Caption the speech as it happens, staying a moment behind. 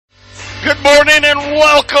Good morning and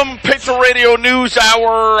welcome, Patriot Radio News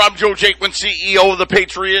Hour. I'm Joe Jakeman, CEO of the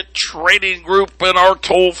Patriot Trading Group, and our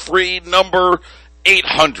toll-free number,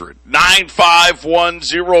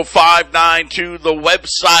 800-951-0592. The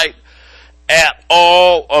website at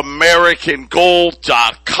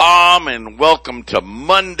allamericangold.com. And welcome to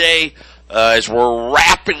Monday as we're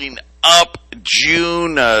wrapping up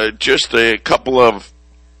June. Just a couple of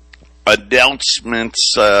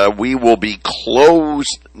announcements. We will be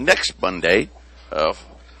closed next Monday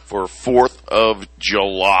for 4th of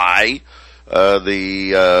July.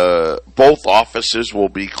 Both offices will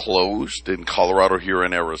be closed in Colorado. Here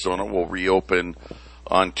in Arizona will reopen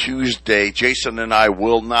on Tuesday. Jason and I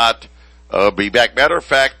will not be back. Matter of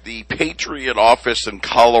fact, the Patriot office in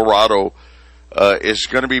Colorado is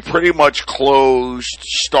going to be pretty much closed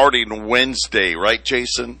starting Wednesday, right,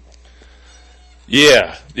 Jason?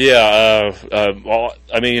 Yeah.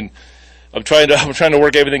 I mean, I'm trying to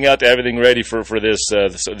work everything out, everything ready for this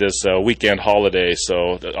weekend holiday.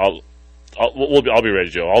 So I'll be ready,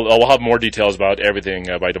 Joe. I'll have more details about everything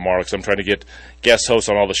by tomorrow, because I'm trying to get guest hosts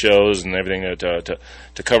on all the shows and everything to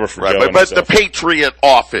cover for Joe. But the Patriot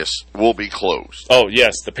office will be closed. Oh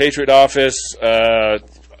yes, the Patriot office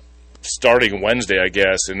starting Wednesday, I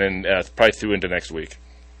guess, and then probably through into next week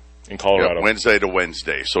in Colorado. Yeah, Wednesday to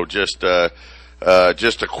Wednesday. So just a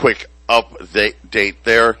quick update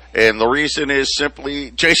there, and the reason is simply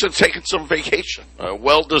Jason's taking some vacation,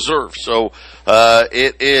 well deserved. So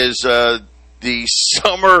it is the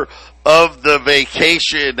summer of the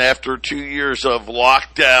vacation after 2 years of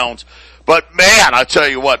lockdowns. But man, I tell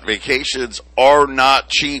you what, vacations are not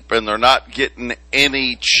cheap, and they're not getting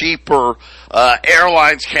any cheaper.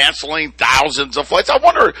 Airlines canceling thousands of flights. I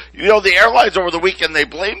wonder, the airlines over the weekend, they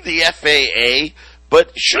blamed the FAA.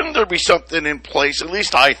 But shouldn't there be something in place, at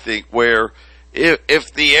least I think, where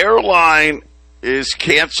if the airline is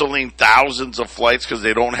canceling thousands of flights because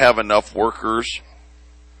they don't have enough workers,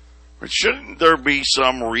 shouldn't there be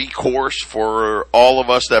some recourse for all of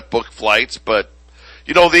us that book flights? But,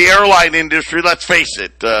 the airline industry, let's face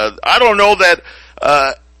it, I don't know that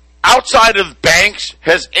outside of banks,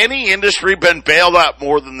 has any industry been bailed out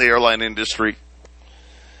more than the airline industry?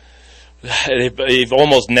 They've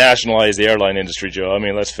almost nationalized the airline industry, Joe. I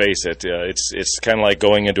mean, let's face it. It's kind of like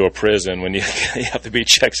going into a prison when you have to be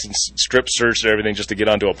checked and strip searched and everything just to get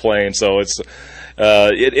onto a plane. So it's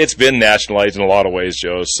been nationalized in a lot of ways,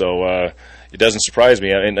 Joe. So it doesn't surprise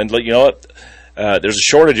me. And you know what? There's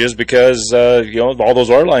shortages because all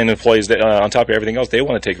those airline employees that, on top of everything else, they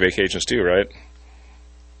want to take vacations too, right?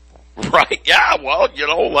 Right. Yeah. Well,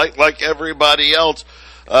 like everybody else.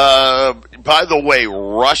 By the way,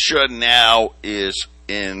 Russia now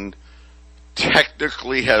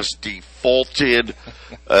technically has defaulted.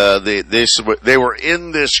 They were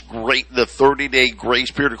in the 30-day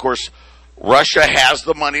grace period. Of course, Russia has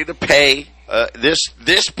the money to pay.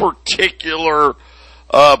 This particular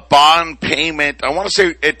bond payment, I want to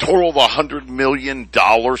say a total of $100 million.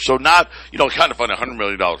 So not, kind of funny, $100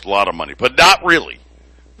 million, a lot of money, but not really,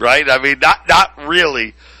 right? I mean, not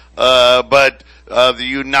really, but. The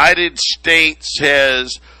United States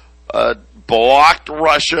has blocked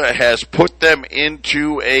Russia, has put them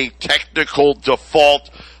into a technical default.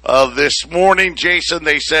 This morning, Jason,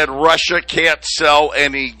 they said Russia can't sell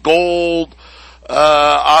any gold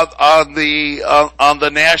on the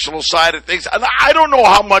national side of things. And I don't know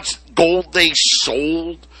how much gold they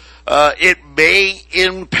sold. It may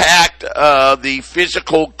impact the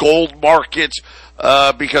physical gold markets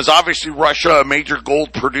because obviously Russia, a major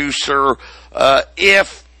gold producer,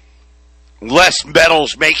 if less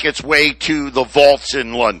metals make its way to the vaults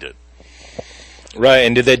in London. Right,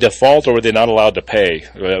 and did they default or were they not allowed to pay?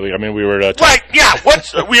 I mean, we were... right, yeah,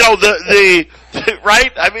 what's,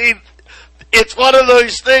 right? I mean, it's one of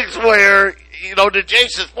those things where, to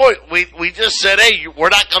Jason's point, we just said, hey, we're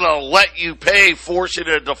not going to let you pay, force it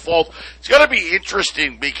a default. It's going to be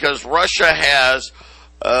interesting because Russia has,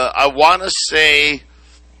 I want to say,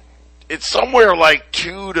 it's somewhere like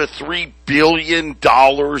 $2 to $3 billion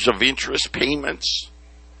of interest payments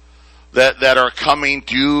that are coming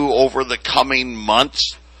due over the coming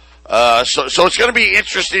months. So it's going to be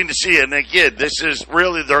interesting to see. And again, this is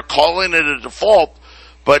really, they're calling it a default,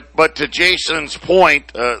 but to Jason's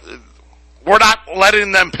point, we're not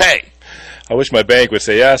letting them pay. I wish my bank would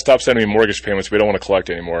say, stop sending me mortgage payments. We don't want to collect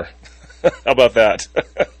anymore. How about that?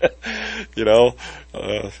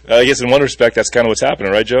 I guess in one respect, that's kind of what's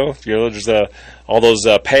happening, right, Joe? There's all those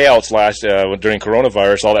payouts during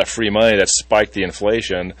coronavirus, all that free money that spiked the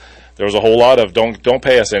inflation. There was a whole lot of don't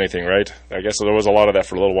pay us anything, right? I guess there was a lot of that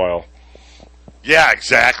for a little while. Yeah,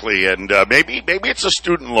 exactly. And maybe it's a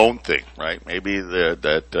student loan thing, right? Maybe they're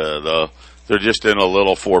just in a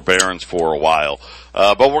little forbearance for a while.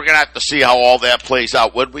 But we're going to have to see how all that plays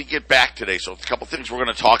out when we get back today. So a couple things we're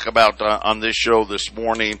going to talk about on this show this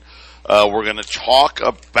morning. We're going to talk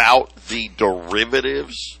about the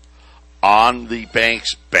derivatives on the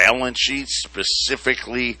bank's balance sheets,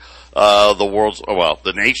 specifically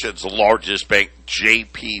the nation's largest bank,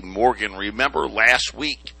 J.P. Morgan. Remember last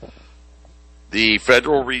week, the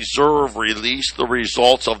Federal Reserve released the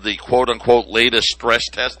results of the quote-unquote latest stress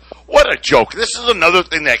test. What a joke. This is another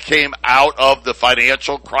thing that came out of the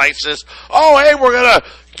financial crisis. Oh, hey, we're going to,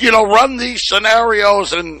 run these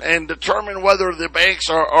scenarios and determine whether the banks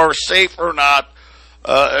are safe or not.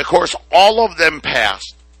 Of course, all of them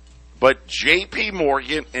passed. But J.P.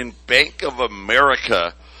 Morgan and Bank of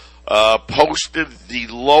America posted the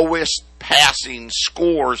lowest passing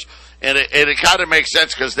scores. And it kind of makes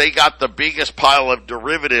sense because they got the biggest pile of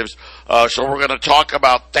derivatives. So we're going to talk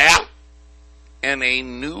about that and a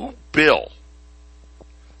new bill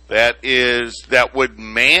that would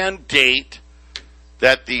mandate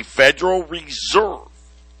that the Federal Reserve,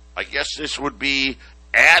 I guess this would be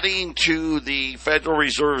adding to the Federal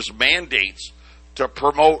Reserve's mandates to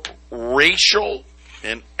promote racial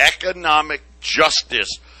and economic justice.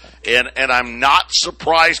 And I'm not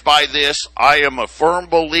surprised by this. I am a firm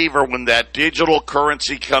believer when that digital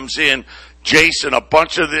currency comes in, Jason, a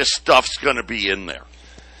bunch of this stuff's going to be in there.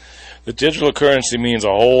 The digital currency means a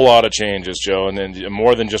whole lot of changes, Joe, and then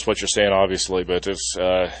more than just what you're saying, obviously. But it's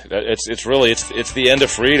the end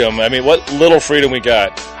of freedom. I mean, what little freedom we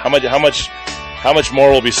got? How much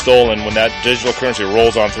more will be stolen when that digital currency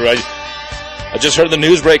rolls on through? I just heard the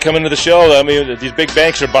news break come into the show. I mean, these big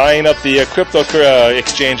banks are buying up the crypto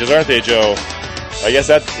exchanges, aren't they, Joe? I guess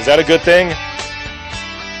is that a good thing?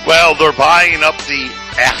 Well, they're buying up the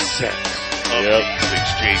assets of these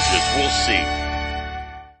exchanges. We'll see.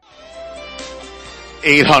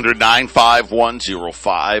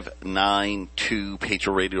 800-951-0592,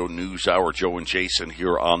 Patriot Radio News Hour. Joe and Jason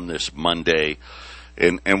here on this Monday.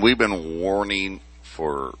 And we've been warning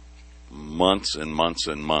for months and months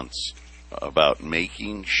and months about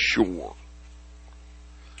making sure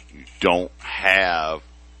you don't have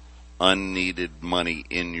unneeded money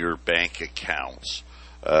in your bank accounts.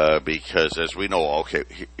 Because as we know,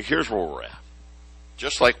 here's where we're at.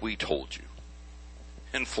 Just like we told you,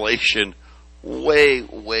 inflation way,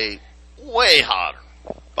 way, way hotter.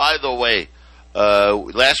 By the way,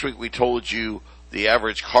 last week we told you the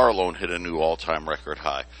average car loan hit a new all-time record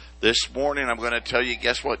high. This morning I'm going to tell you,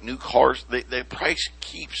 guess what? New cars, the price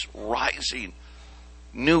keeps rising.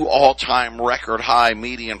 New all-time record high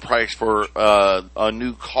median price for a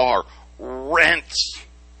new car. Rents.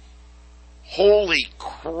 Holy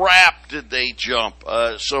crap, did they jump.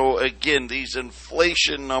 So again, these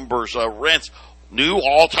inflation numbers, rents, new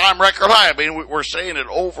all-time record high. I mean, we're saying it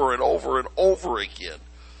over and over and over again.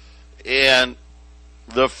 And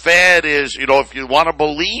the Fed is, if you want to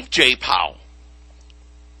believe Jay Powell,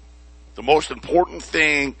 the most important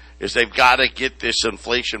thing is they've got to get this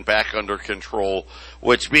inflation back under control,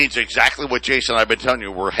 which means exactly what Jason and I have been telling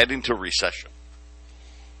you. We're heading to recession.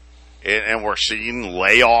 And we're seeing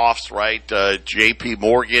layoffs, right? J.P.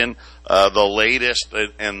 Morgan, the latest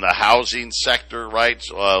in the housing sector, right?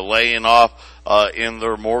 Laying off in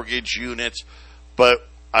their mortgage units. But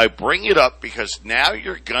I bring it up because now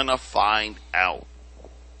you're going to find out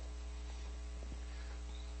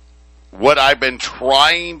what I've been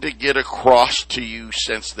trying to get across to you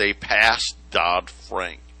since they passed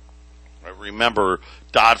Dodd-Frank. Remember,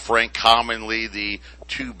 Dodd-Frank, commonly the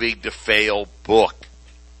too big to fail book.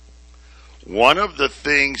 One of the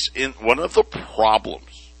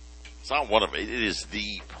problems, it's not one of it is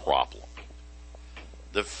the problem.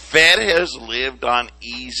 The Fed has lived on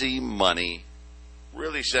easy money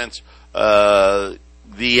really since the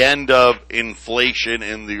end of inflation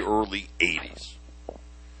in the early 80s.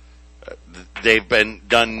 They've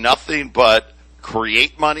done nothing but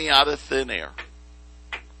create money out of thin air.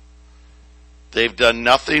 They've done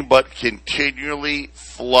nothing but continually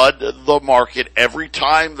flood the market every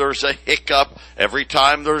time there's a hiccup, every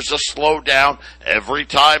time there's a slowdown, every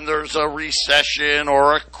time there's a recession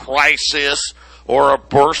or a crisis or a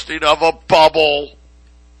bursting of a bubble.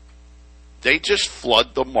 They just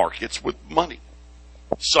flood the markets with money.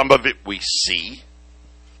 Some of it we see.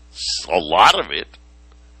 A lot of it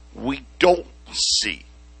we don't see.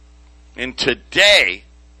 And today,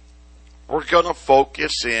 we're going to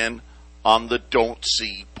focus in on the don't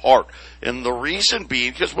see part. And the reason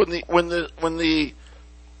being, because when the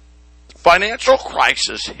financial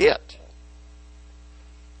crisis hit,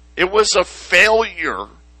 it was a failure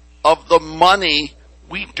of the money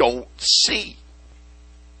we don't see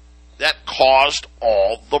that caused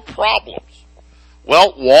all the problems.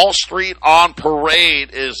 Well, Wall Street on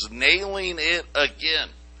Parade is nailing it again.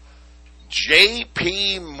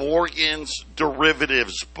 J.P. Morgan's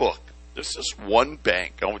derivatives book. This is one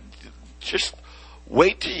bank. Just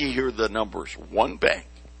wait till you hear the numbers. One bank.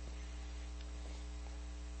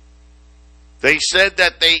 They said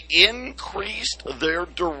that they increased their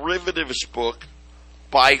derivatives book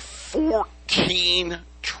by $14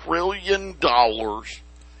 trillion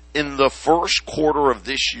in the first quarter of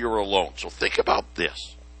this year alone. So think about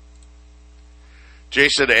this.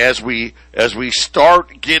 Jason, as we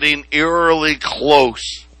start getting eerily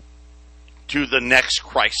close to the next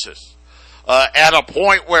crisis, at a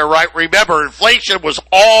point where, right, remember, inflation was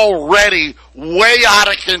already way out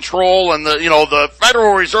of control, and the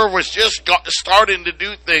Federal Reserve was just starting to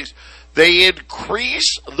do things. They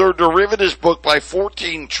increased their derivatives book by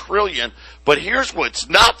 $14 trillion, but here's what's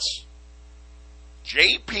nuts.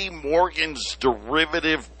 J.P. Morgan's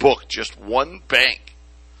derivative book, just one bank,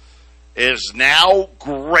 is now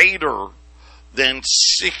greater than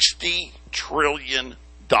 $60 trillion.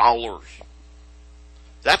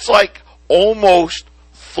 That's like almost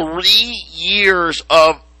 3 years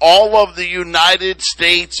of all of the United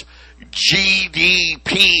States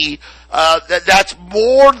GDP. That's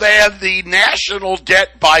more than the national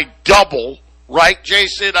debt by double, right,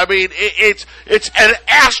 Jason? I mean, it's an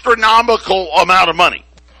astronomical amount of money.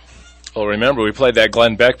 Well, remember, we played that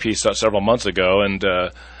Glenn Beck piece several months ago, and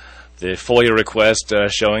the FOIA request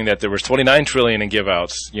showing that there was $29 trillion in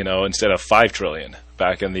give-outs, instead of $5 trillion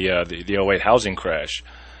back in the 08 housing crash.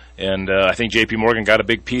 And I think J.P. Morgan got a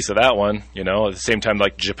big piece of that one, at the same time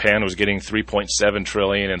like Japan was getting $3.7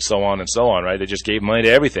 trillion and so on, right? They just gave money to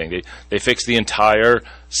everything. They fixed the entire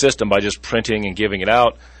system by just printing and giving it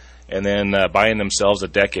out and then buying themselves a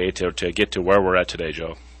decade to get to where we're at today,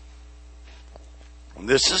 Joe.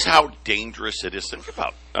 This is how dangerous it is. Think about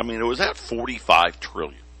it. I mean, it was at $45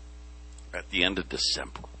 trillion at the end of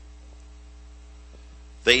December.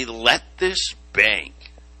 They let this bank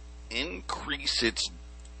increase its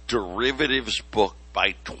derivatives book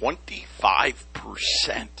by 25%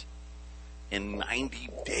 in 90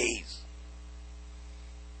 days.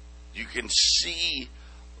 You can see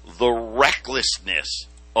the recklessness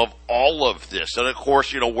of all of this. And of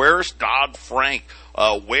course, where's Dodd-Frank?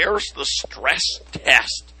 Where's the stress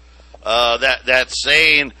test that's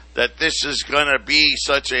saying that this is going to be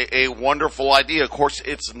such a wonderful idea? Of course,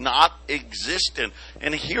 it's not existent.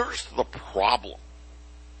 And here's the problem.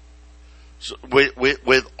 So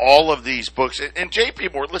with all of these books, and J.P.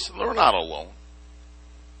 Morgan, listen, they're not alone.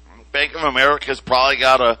 Bank of America's probably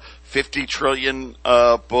got a $50 trillion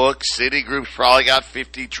book. Citigroup's probably got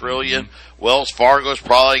 $50 trillion. Mm-hmm. Wells Fargo's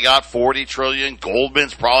probably got $40 trillion.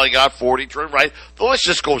 Goldman's probably got $40 trillion, right? The list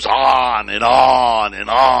just goes on and on and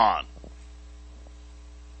on.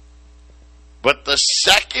 But the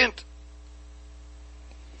second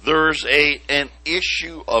there's an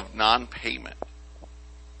issue of non-payment,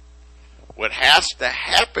 what has to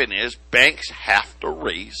happen is banks have to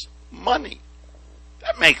raise money.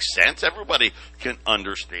 That makes sense. Everybody can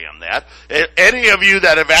understand that. Any of you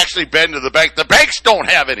that have actually been to the banks don't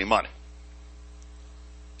have any money.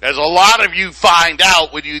 As a lot of you find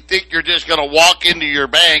out when you think you're just going to walk into your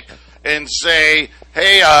bank and say,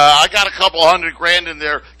 hey, I got a couple $100,000 in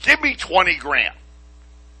there. Give me $20,000.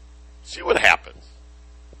 See what happens.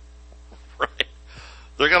 Right?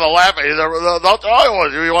 They're going to laugh at you. They'll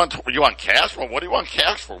tell you, you want cash for? What do you want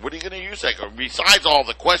cash for? What are you going to use that for? Besides all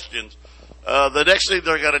the questions, the next thing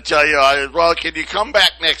they're going to tell you is, well, can you come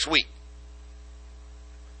back next week?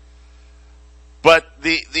 But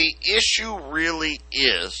the issue really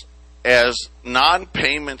is, as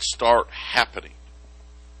non-payments start happening,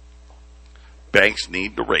 banks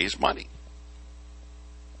need to raise money.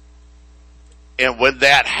 And when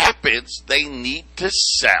that happens, they need to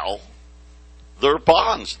sell their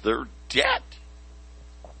bonds, their debt,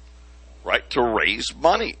 right, to raise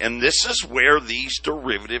money. And this is where these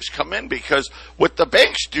derivatives come in, because what the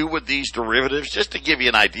banks do with these derivatives, just to give you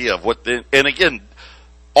an idea of and again,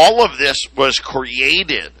 all of this was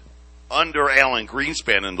created under Alan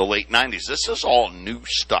Greenspan in the late 90s. This is all new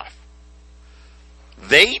stuff.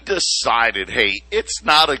 They decided, hey, it's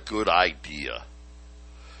not a good idea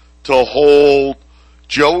to hold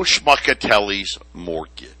Joe Schmuckatelli's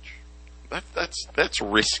mortgage. That's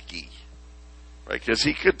risky, right? Because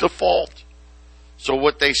he could default. So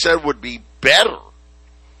what they said would be better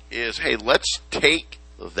is, hey, let's take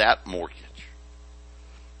that mortgage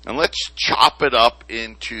and let's chop it up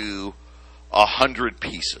into 100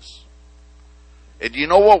 pieces. And you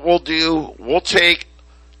know what we'll do? We'll take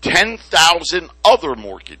 10,000 other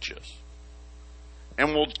mortgages.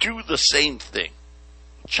 And we'll do the same thing.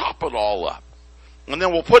 Chop it all up. And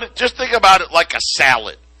then we'll put it, just think about it like a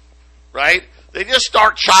salad, right? They just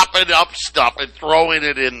start chopping up stuff and throwing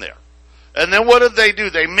it in there. And then what do?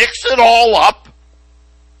 They mix it all up.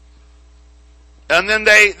 And then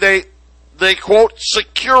they quote,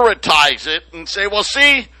 securitize it and say, well,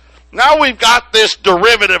 see, now we've got this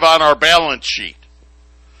derivative on our balance sheet.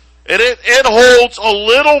 And it holds a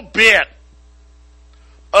little bit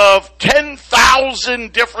of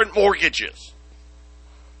 10,000 different mortgages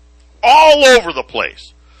all over the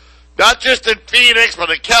place. Not just in Phoenix, but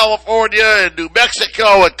in California, and New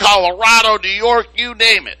Mexico, and Colorado, New York, you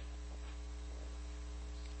name it.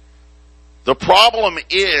 The problem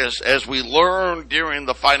is, as we learned during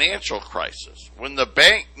the financial crisis, when the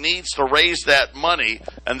bank needs to raise that money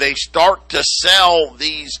and they start to sell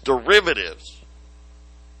these derivatives,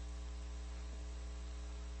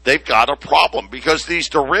 they've got a problem because these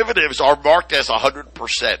derivatives are marked as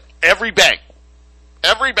 100%. Every bank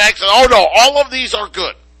says, oh no, all of these are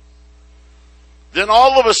good. Then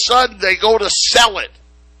all of a sudden they go to sell it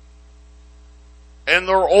and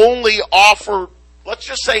they're only offered, let's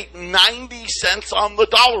just say 90 cents on the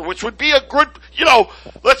dollar, which would be a good,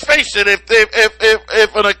 let's face it, if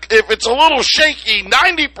it's a little shaky,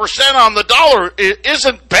 90% on the dollar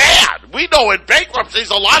isn't bad. We know in bankruptcies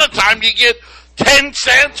a lot of time you get 10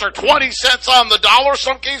 cents or 20 cents on the dollar.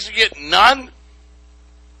 Some cases you get none.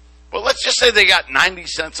 But let's just say they got 90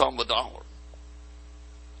 cents on the dollar.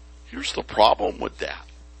 Here's the problem with that.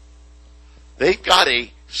 They've got a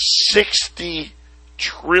 $60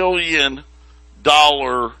 trillion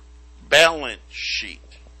balance sheet.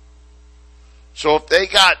 So if they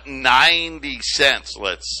got 90 cents,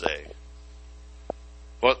 let's say,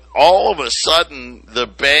 but all of a sudden the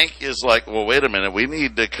bank is like, well, wait a minute, we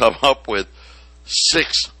need to come up with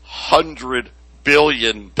 $600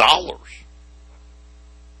 billion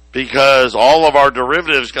because all of our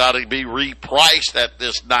derivatives got to be repriced at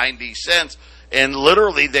this 90 cents, and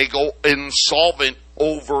literally they go insolvent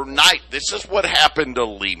overnight. This is what happened to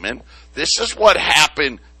Lehman. This is what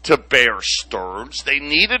happened to Bear Stearns. They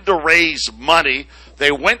needed to raise money.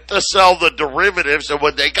 They went to sell the derivatives, and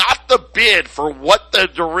when they got the bid for what the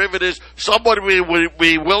derivatives somebody would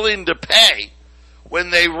be willing to pay, when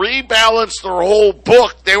they rebalanced their whole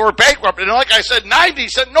book, they were bankrupt. And like I said, 90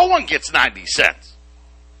 cents, no one gets 90 cents.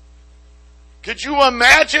 Could you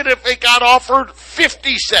imagine if it got offered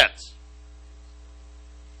 50 cents?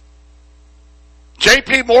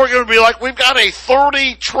 JP Morgan would be like, we've got a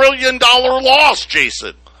 $30 trillion loss,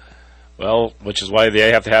 Jason. Well, which is why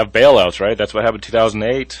they have to have bailouts, right? That's what happened in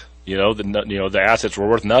 2008. The assets were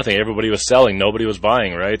worth nothing. Everybody was selling. Nobody was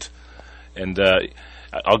buying, right? And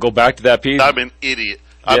I'll go back to that piece. I'm an idiot.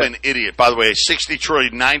 I'm an idiot. By the way, 60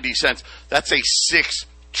 trillion, 90 cents. That's a $6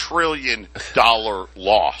 trillion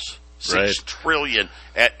loss. $6 trillion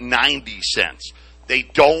at 90 cents. They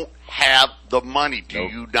don't have the money. Do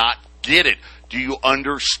you not get it? Do you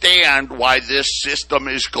understand why this system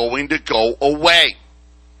is going to go away?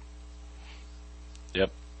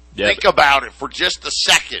 Yep. Think about it for just a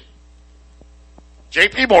second.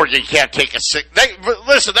 JP Morgan can't take they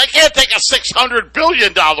can't take a $600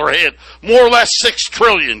 billion hit, more or less $6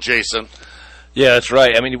 trillion, Jason. Yeah, that's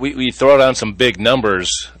right. I mean, we throw down some big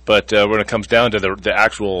numbers, but when it comes down to the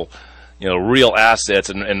actual, real assets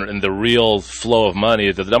and the real flow of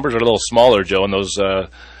money, the numbers are a little smaller, Joe, and those,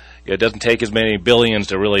 it doesn't take as many billions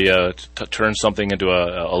to really turn something into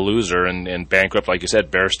a loser and bankrupt, like you said,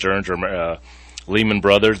 Bear Stearns or Lehman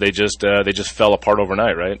Brothers. They just fell apart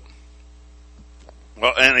overnight, right?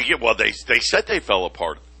 Well, and again, they said they fell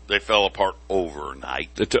apart. They fell apart overnight.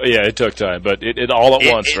 It took time, but it all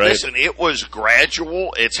at once, right? Listen, it was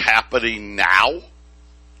gradual. It's happening now.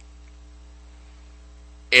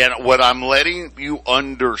 And what I'm letting you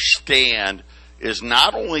understand is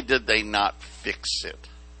not only did they not fix it,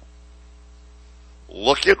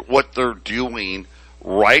 look at what they're doing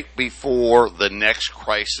right before the next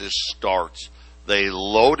crisis starts. They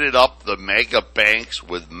loaded up the mega banks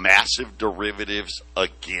with massive derivatives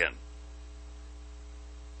again.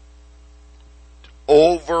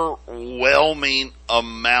 Overwhelming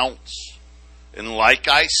amounts. And like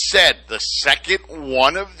I said, the second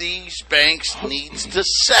one of these banks needs to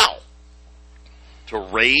sell to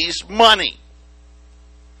raise money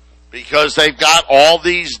because they've got all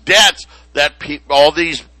these debts that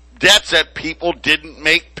people didn't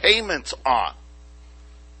make payments on.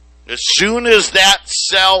 As soon as that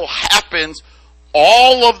sell happens,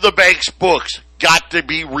 all of the bank's books got to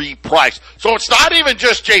be repriced. So it's not even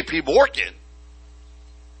just JP Morgan.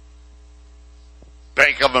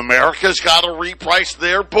 Bank of America's got to reprice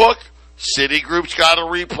their book. Citigroup's got to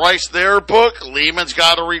reprice their book. Lehman's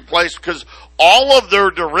got to reprice, because all of their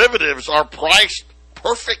derivatives are priced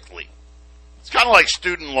perfectly. It's kind of like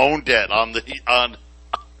student loan debt on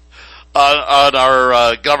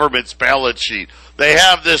our government's balance sheet. They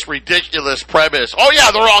have this ridiculous premise. Oh yeah,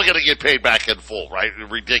 they're all going to get paid back in full, right?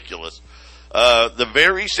 Ridiculous. The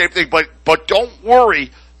very same thing, but don't worry,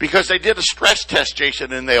 because they did a stress test,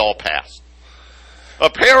 Jason, and they all passed.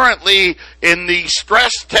 Apparently, in the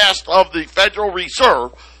stress test of the Federal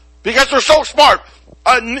Reserve, because they're so smart,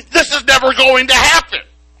 this is never going to happen.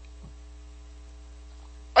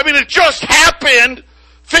 I mean, it just happened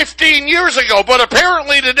 15 years ago, but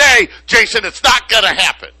apparently today, Jason, it's not going to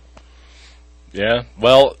happen. Yeah,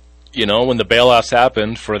 well, you know, when the bailouts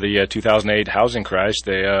happened for the 2008 housing crash,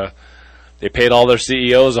 they paid all their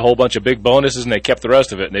CEOs a whole bunch of big bonuses, and they kept the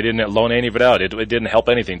rest of it, and they didn't loan any of it out. It didn't help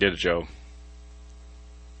anything, did it, Joe?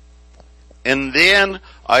 And then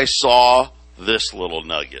I saw this little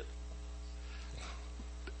nugget.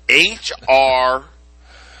 HR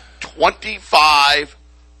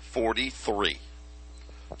 2543.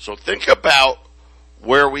 So think about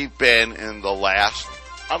where we've been in the last,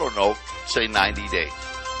 I don't know, say 90 days.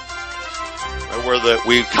 Where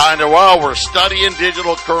we're studying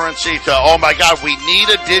digital currency to, oh my God, we need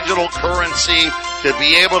a digital currency to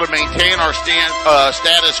be able to maintain our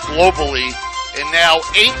status globally. And now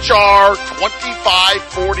HR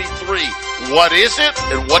 2543. What is it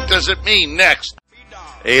and what does it mean? Next.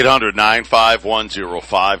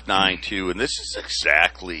 800-951-0592. And this is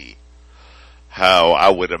exactly how I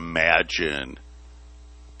would imagine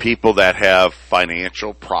people that have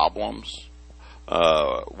financial problems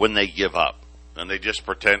when they give up. And they just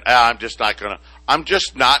pretend, I'm just not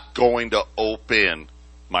going to open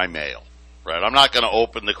my mail. Right? I'm not going to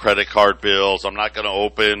open the credit card bills. I'm not going to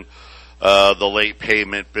open the late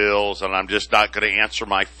payment bills, and I'm just not going to answer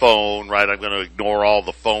my phone, right? I'm going to ignore all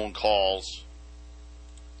the phone calls.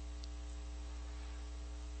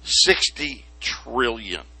 60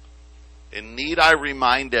 trillion. And need I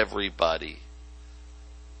remind everybody,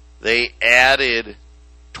 they added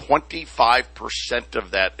 25%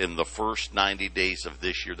 of that in the first 90 days of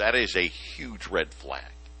this year. That is a huge red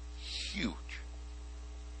flag. Huge.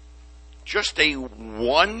 Just a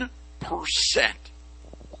 1%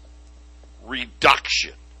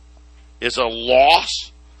 reduction is a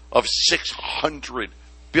loss of $600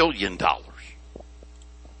 billion. 10%,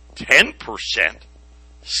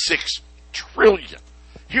 $6 trillion.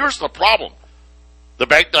 Here's the problem. The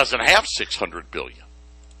bank doesn't have $600 billion.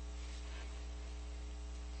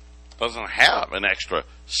 Doesn't have an extra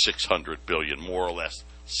 $600 billion, more or less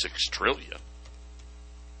 $6 trillion.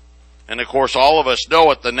 And of course, all of us know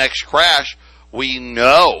at the next crash, we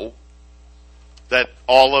know that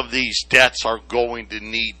all of these debts are going to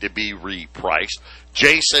need to be repriced.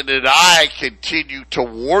 Jason and I continue to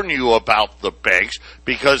warn you about the banks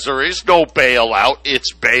because there is no bailout,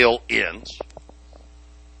 it's bail-ins.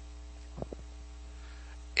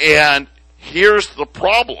 And here's the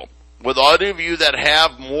problem with all of you that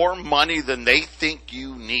have more money than they think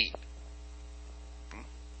you need.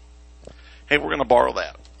 Hey, we're going to borrow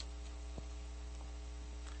that.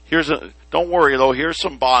 Don't worry though, here's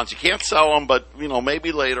some bonds. You can't sell them, but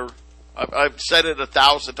maybe later. I've said it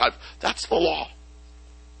 1,000 times. That's the law.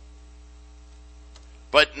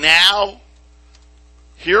 But now,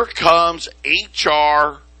 here comes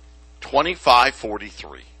HR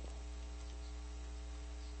 2543.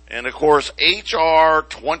 And of course, HR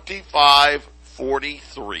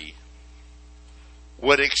 2543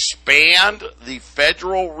 would expand the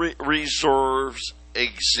Federal Reserve's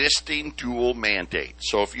existing dual mandate.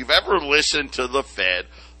 So if you've ever listened to the Fed,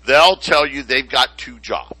 they'll tell you they've got two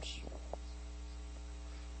jobs.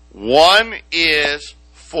 One is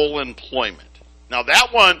full employment. Now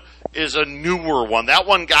that one is a newer one. That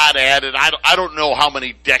one got added. I don't know how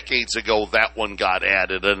many decades ago that one got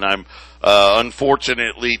added, and I'm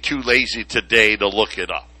unfortunately too lazy today to look it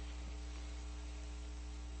up.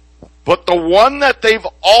 But the one that they've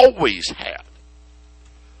always had,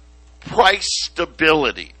 price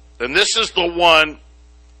stability. And this is the one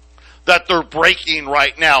that they're breaking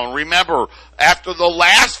right now. And remember, after the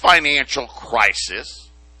last financial crisis,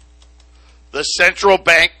 the central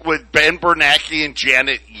bank with Ben Bernanke and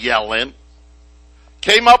Janet Yellen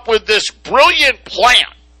came up with this brilliant plan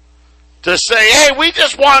to say, hey, we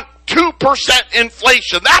just want 2%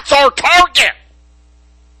 inflation. That's our target.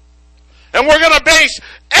 And we're going to base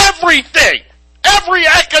everything, every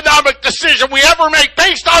economic decision we ever make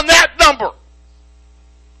based on that number.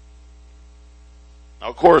 Now,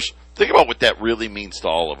 of course, think about what that really means to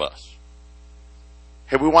all of us.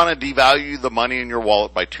 hey, we want to devalue the money in your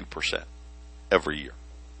wallet by 2% every year.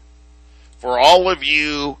 For all of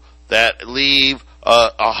you that leave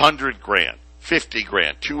 $100,000,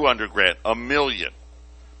 $50,000, $200,000, $1 million,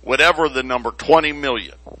 whatever the number, 20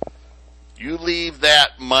 million, you leave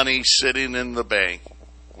that money sitting in the bank.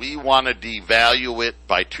 We want to devalue it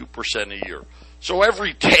by 2% a year. So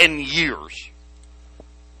every 10 years,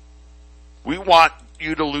 we want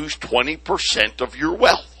you to lose 20% of your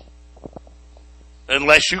wealth.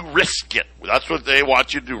 Unless you risk it. That's what they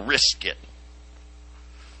want you to do, risk it.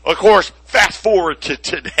 Of course, fast forward to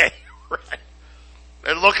today, right?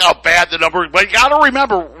 And look how bad the number is. But you got to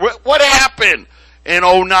remember what happened in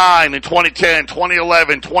 2009, in 2010,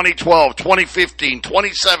 2011, 2012, 2015,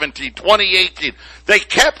 2017, 2018. They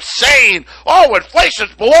kept saying, oh,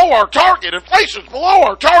 inflation's below our target, inflation's below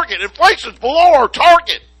our target, inflation's below our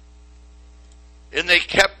target. And they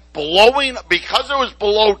kept blowing, because it was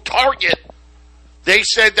below target, they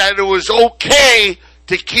said that it was okay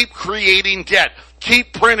to keep creating debt,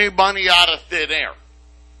 keep printing money out of thin air.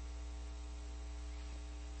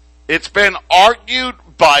 It's been argued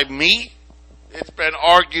by me. It's been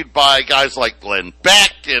argued by guys like Glenn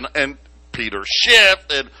Beck and Peter Schiff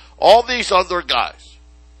and all these other guys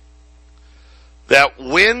that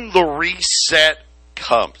when the reset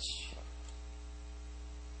comes,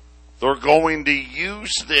 they're going to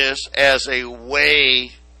use this as a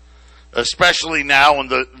way, especially now in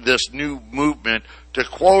this new movement, to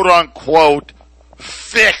quote-unquote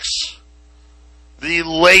fix the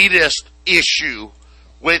latest issue,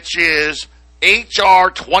 which is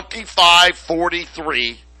H.R.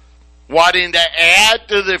 2543, wanting to add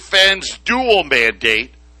to the Fed's dual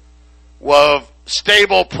mandate of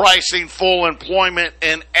stable pricing, full employment,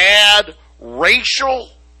 and add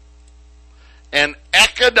racial and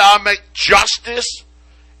economic justice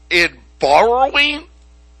in borrowing,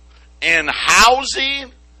 in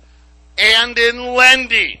housing, and in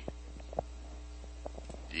lending.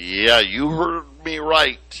 Yeah, you heard me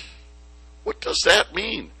right. What does that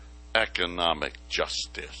mean, economic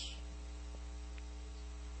justice?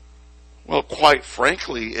 Well, quite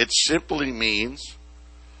frankly, it simply means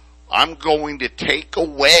I'm going to take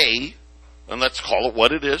away, and let's call it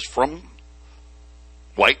what it is, from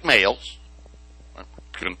white males. I'm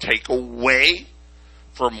going to take away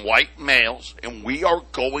from white males, and we are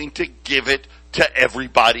going to give it to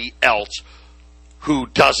everybody else who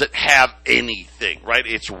doesn't have anything, right?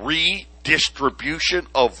 It's redistribution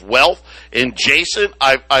of wealth. And Jason,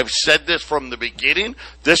 I've said this from the beginning,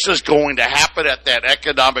 this is going to happen at that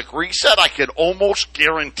economic reset. I can almost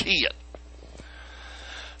guarantee it.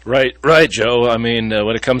 Right, Joe. I mean,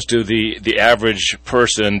 when it comes to the average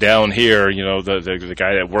person down here, you know, the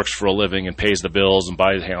guy that works for a living and pays the bills and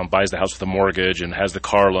buys the house with a mortgage and has the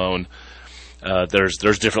car loan, there's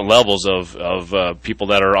different levels of people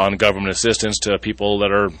that are on government assistance to people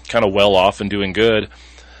that are kind of well off and doing good.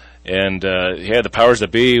 And the powers that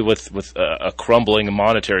be with a crumbling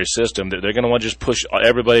monetary system, they're going to want to just push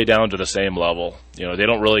everybody down to the same level. You know, they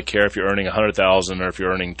don't really care if you're earning $100,000 or if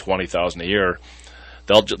you're earning $20,000 a year.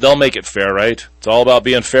 They'll make it fair, right? It's all about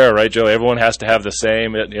being fair, right, Joe? Everyone has to have the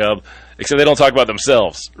same, you know, except they don't talk about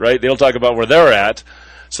themselves, right? They don't talk about where they're at.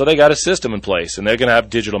 So they got a system in place, and they're going to have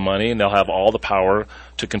digital money, and they'll have all the power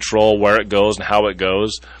to control where it goes and how it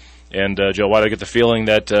goes. And, Joe, why do I get the feeling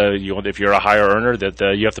that if you're a higher earner, that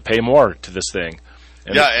you have to pay more to this thing?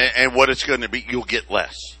 And what it's going to be, you'll get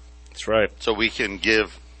less. That's right. So we can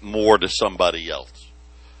give more to somebody else.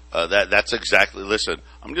 That's exactly, listen,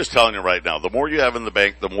 I'm just telling you right now, the more you have in the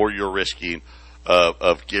bank, the more you're risking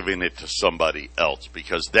of giving it to somebody else,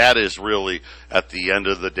 because that is really, at the end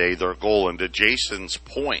of the day, their goal. And to Jason's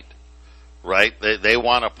point, right, they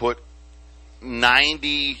want to put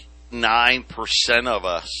 99% of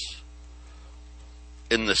us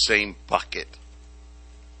in the same bucket.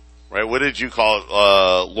 Right? What did you call it?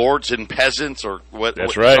 Lords and peasants, or what?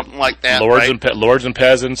 That's right. Something like that. Lords, right? Lords and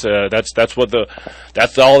peasants. That's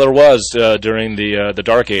all there was during the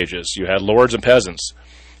Dark Ages. You had lords and peasants,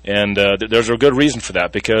 and there's a good reason for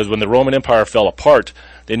that, because when the Roman Empire fell apart,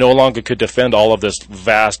 they no longer could defend all of this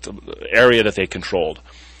vast area that they controlled.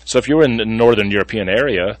 So if you were in the northern European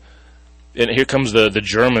area, and here comes the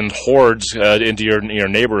German hordes into your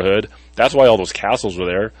neighborhood, that's why all those castles were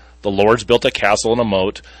there. The lords built a castle and a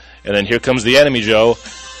moat. And then here comes the enemy, Joe.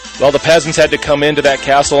 Well, the peasants had to come into that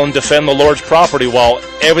castle and defend the lord's property while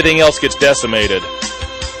everything else gets decimated.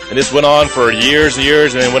 And this went on for years and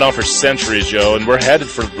years, and it went on for centuries, Joe. And we're headed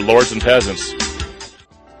for lords and peasants.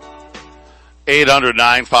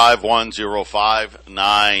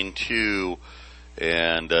 800-951-0592.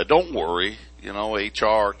 And don't worry, you know,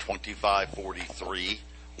 H.R. 2543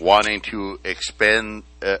 wanting to expand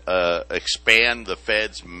the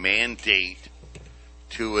Fed's mandate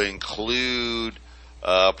to include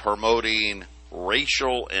promoting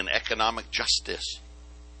racial and economic justice.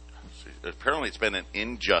 Apparently, it's been an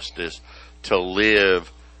injustice to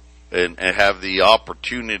live and have the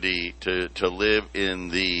opportunity to live in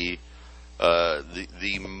the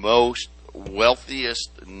most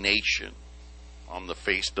wealthiest nation on the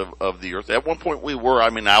face of the earth. At one point we were,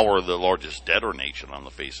 now we're the largest debtor nation on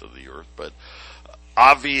the face of the earth, but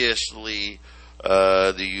obviously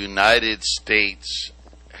the United States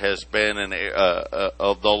has been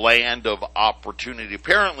of the land of opportunity.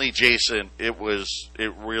 Apparently, Jason, it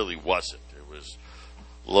really wasn't. It was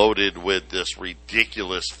loaded with this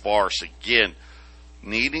ridiculous farce, again,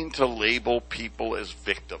 needing to label people as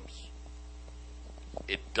victims.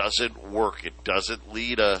 It doesn't work. It doesn't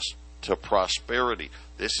lead us to prosperity.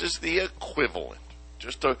 This is the equivalent.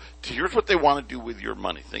 Here's what they want to do with your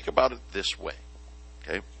money. Think about it this way,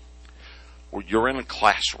 okay? Well, you're in a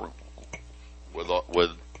classroom with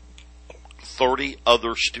 30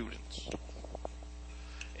 other students,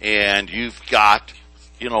 and you've got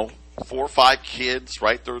 4 or 5 kids,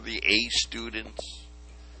 right? They're the A students.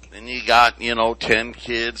 Then you got 10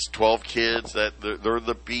 kids, 12 kids that they're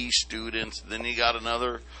the B students. Then you got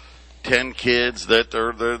another 10 kids that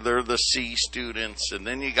they're the C students, and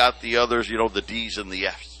then you got the others, the D's and the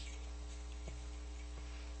F's.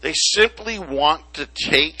 They simply want to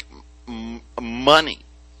take money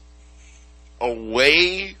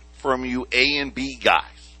away from you A and B guys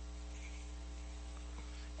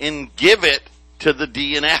and give it to the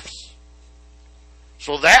D and F's.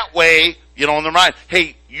 So that way, in their mind,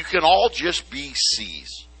 hey, you can all just be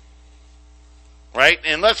C's. Right?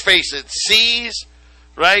 And let's face it, C's,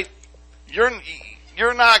 right?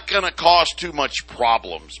 You're not going to cause too much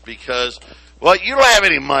problems because, well, you don't have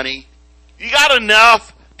any money. You got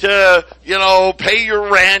enough to, pay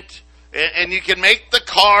your rent, and you can make the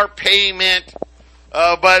car payment,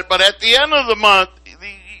 but at the end of the month,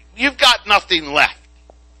 you've got nothing left.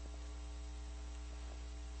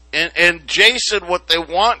 And Jason, what they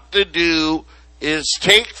want to do is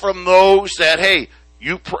take from those that, hey,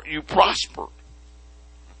 you prospered.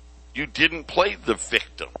 You didn't play the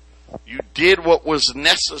victim. You did what was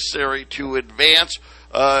necessary to advance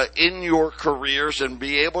in your careers and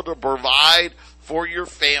be able to provide for your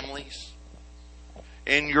families.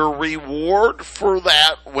 And your reward for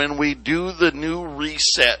that when we do the new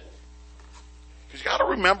reset, because you got to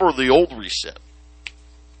remember the old reset.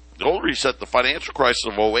 The old reset, the financial crisis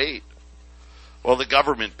of 2008. Well, the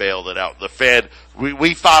government bailed it out. The Fed,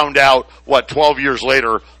 we found out, 12 years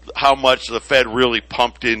later, how much the Fed really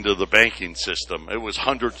pumped into the banking system. It was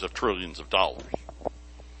hundreds of trillions of dollars.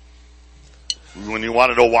 When you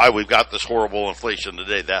want to know why we've got this horrible inflation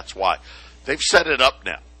today, that's why. They've set it up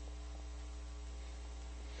now.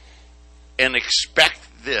 And expect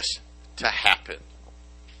this to happen.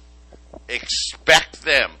 Expect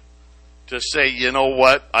them to say, you know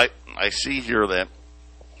what, I see here that,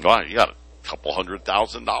 well, you got a couple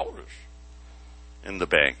 $100,000 in the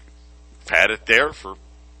bank. I've had it there for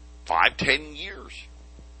 5-10 years.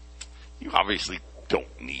 You obviously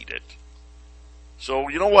don't need it. So,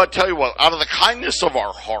 you know what, tell you what, out of the kindness of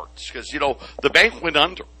our hearts, because, the bank went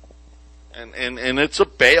under, and it's a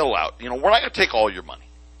bailout. We're not going to take all your money.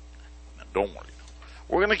 Don't worry.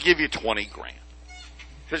 We're going to give you $20,000.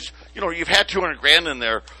 Because, you've had $200,000 in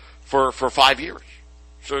there for 5 years.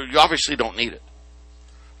 So you obviously don't need it.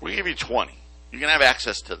 We give you 20. You can have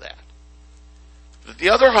access to that. The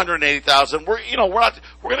other 180,000, we're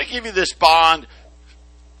going to give you this bond.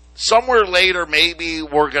 Somewhere later, maybe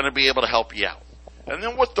we're going to be able to help you out. And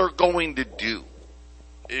then what they're going to do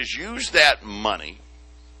is use that money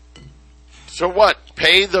to what?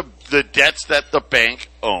 Pay the debts that the bank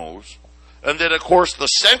owes. And then, of course, the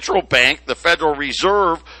central bank, the Federal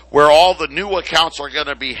Reserve, where all the new accounts are going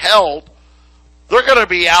to be held, they're going to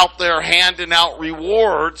be out there handing out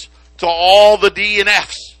rewards to all the D and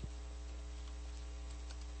Fs.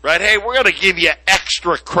 Right? Hey, we're going to give you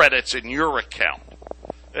extra credits in your account.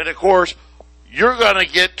 And, of course, you're going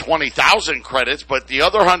to get 20,000 credits, but the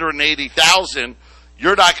other 180,000,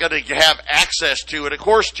 you're not going to have access to. And, of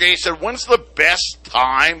course, Jason, when's the best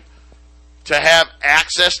time to have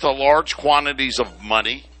access to large quantities of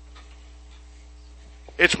money?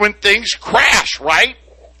 It's when things crash, right?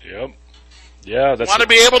 Yep. Yeah, that's. You want to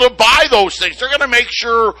be able to buy those things. They're going to make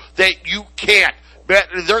sure that you can't.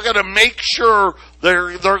 They're going to make sure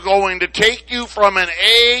they're going to take you from an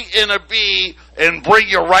A and a B and bring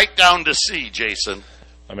you right down to C, Jason.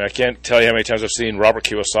 I can't tell you how many times I've seen Robert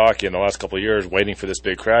Kiyosaki in the last couple of years waiting for this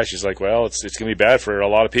big crash. He's like, well, it's going to be bad for a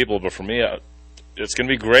lot of people, but for me, it's going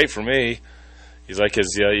to be great for me. He's like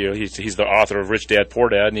he's the author of Rich Dad Poor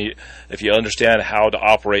Dad, and if you understand how to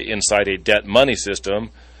operate inside a debt money system,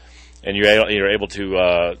 and you're able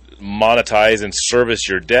to monetize and service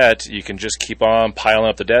your debt, you can just keep on piling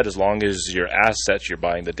up the debt as long as your assets you're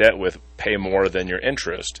buying the debt with pay more than your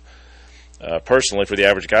interest. Personally, for the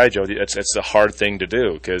average guy, Joe, it's a hard thing to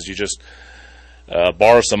do because you just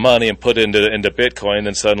borrow some money and put it into Bitcoin,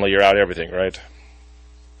 then suddenly you're out everything, right?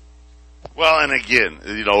 Well, and again,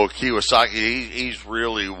 Kiyosaki, he's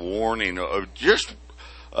really warning of just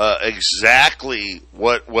exactly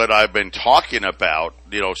what I've been talking about,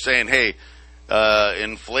 saying, hey,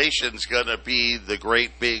 inflation's going to be the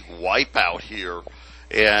great big wipeout here.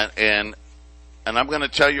 And I'm going to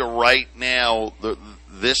tell you right now,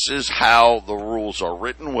 this is how the rules are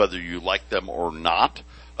written, whether you like them or not.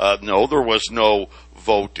 No, there was no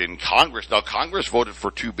vote in Congress. Now, Congress voted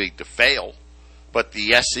for too big to fail. But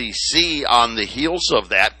the SEC, on the heels of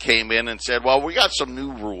that, came in and said, well, we got some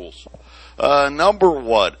new rules. Number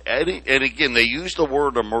one, and again, they use the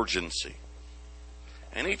word emergency.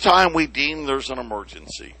 Anytime we deem there's an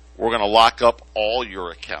emergency, we're going to lock up all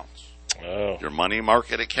your accounts. Oh. Your money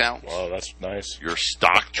market accounts. Wow, that's nice. Your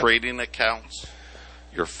stock trading accounts.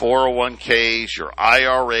 Your 401ks, your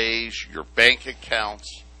IRAs, your bank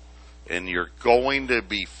accounts. And you're going to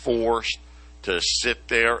be forced to sit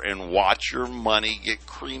there and watch your money get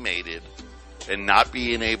cremated and not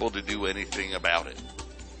being able to do anything about it.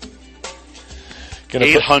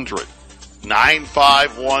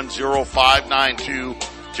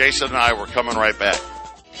 800-951-0592. Jason and I were coming right back.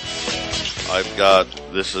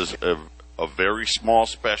 This is a very small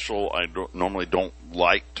special. I normally don't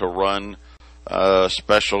like to run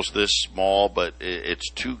specials this small, but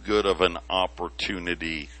it's too good of an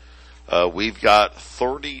opportunity. We've got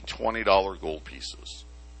 30 $20 gold pieces.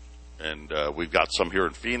 And we've got some here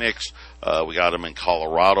in Phoenix. We got them in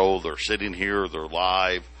Colorado. They're sitting here. They're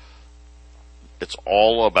live. It's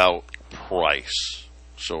all about price.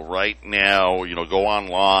 So right now, go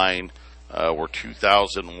online. We're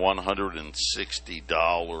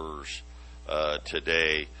 $2,160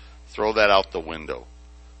 today. Throw that out the window.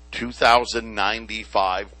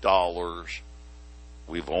 $2,095.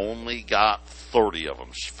 We've only got 30 of them.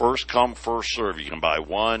 First come, first serve. You can buy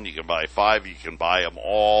one, you can buy 5, you can buy them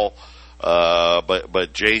all.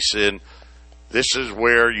 But Jason, this is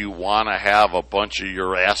where you want to have a bunch of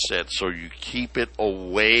your assets so you keep it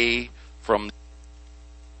away from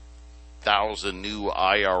 1,000 new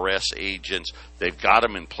IRS agents. They've got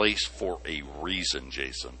them in place for a reason,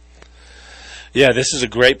 Jason. Yeah, this is a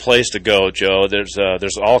great place to go, Joe. There's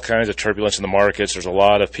all kinds of turbulence in the markets. There's a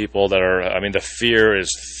lot of people that are. I mean, the fear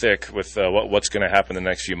is thick with what's going to happen in the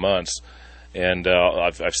next few months. And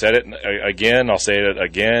I've said it again. I'll say it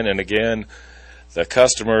again and again. The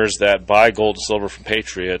customers that buy gold and silver from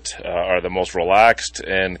Patriot are the most relaxed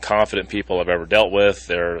and confident people I've ever dealt with.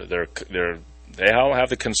 They don't have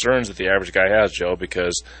the concerns that the average guy has, Joe,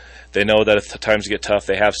 because they know that if the times get tough,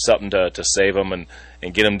 they have something to save them and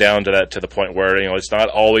get them down to the point where it's not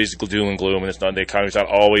always doom and gloom, and the economy's not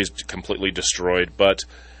always completely destroyed. But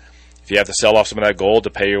if you have to sell off some of that gold to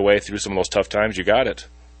pay your way through some of those tough times, you got it.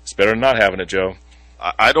 It's better than not having it, Joe.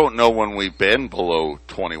 I don't know when we've been below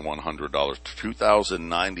 $2,100.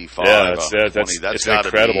 $2,095. Yeah, it's an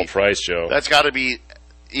incredible price, Joe. That's got to be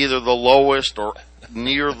either the lowest or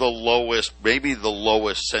near the lowest, maybe the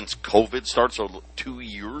lowest since COVID started, so 2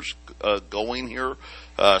 years going here,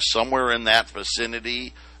 somewhere in that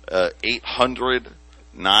vicinity.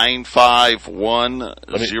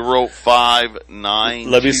 800-951-0592.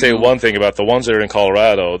 Let me say one thing about the ones that are in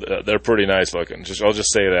Colorado. They're pretty nice looking. I'll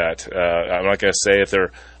just say that. I'm not going to say if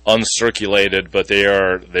they're uncirculated, but they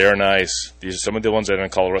are nice. These are some of the ones that are in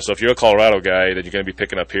Colorado. So if you're a Colorado guy that you're going to be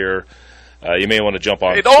picking up here, you may want to jump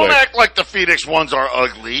on. Hey, don't act like the Phoenix ones are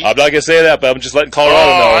ugly. I'm not going to say that, but I'm just letting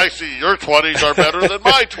Colorado know. Oh, I see. Your 20s are better than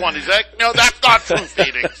my 20s. No, that's not true,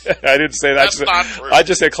 Phoenix. I didn't say that. That's not true. I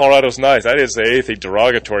just said Colorado's nice. I didn't say anything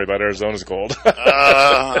derogatory about Arizona's gold.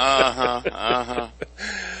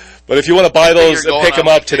 But if you want to buy those, pick them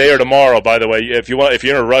up today or tomorrow. By the way, if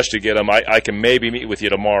you're in a rush to get them, I can maybe meet with you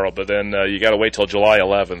tomorrow. But then you got to wait till July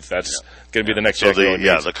 11th. That's going to be the next. So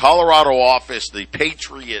the Colorado office, the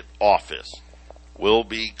Patriot office, will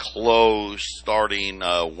be closed starting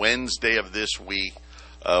Wednesday of this week.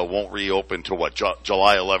 Won't reopen till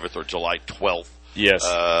July 11th or July 12th. Yes.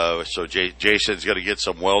 So Jason's going to get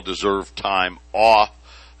some well-deserved time off.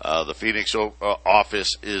 The Phoenix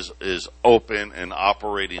office is open and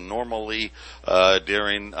operating normally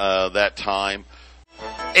during that time.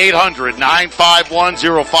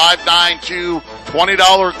 800-951-0592.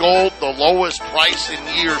 $20 gold, the lowest price in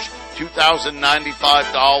years.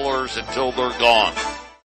 $2,095 until they're gone.